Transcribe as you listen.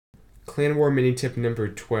Clan War mini tip number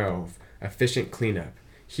 12, efficient cleanup.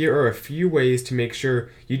 Here are a few ways to make sure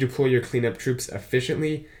you deploy your cleanup troops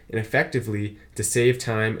efficiently and effectively to save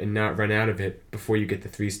time and not run out of it before you get the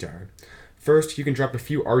 3-star. First, you can drop a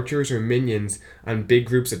few archers or minions on big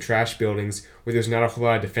groups of trash buildings where there's not a whole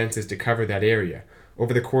lot of defenses to cover that area.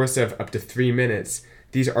 Over the course of up to 3 minutes,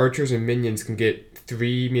 these archers and minions can get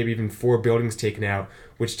 3, maybe even 4 buildings taken out,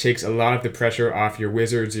 which takes a lot of the pressure off your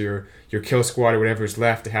wizards or your kill squad or whatever's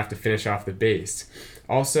left to have to finish off the base.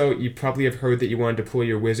 Also, you probably have heard that you want to deploy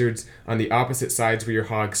your wizards on the opposite sides where your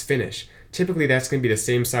hogs finish. Typically, that's going to be the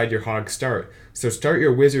same side your hogs start. So start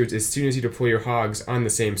your wizards as soon as you deploy your hogs on the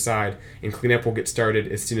same side, and cleanup will get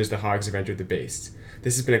started as soon as the hogs have entered the base.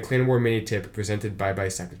 This has been a Clan War mini tip presented by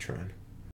Cyclotron.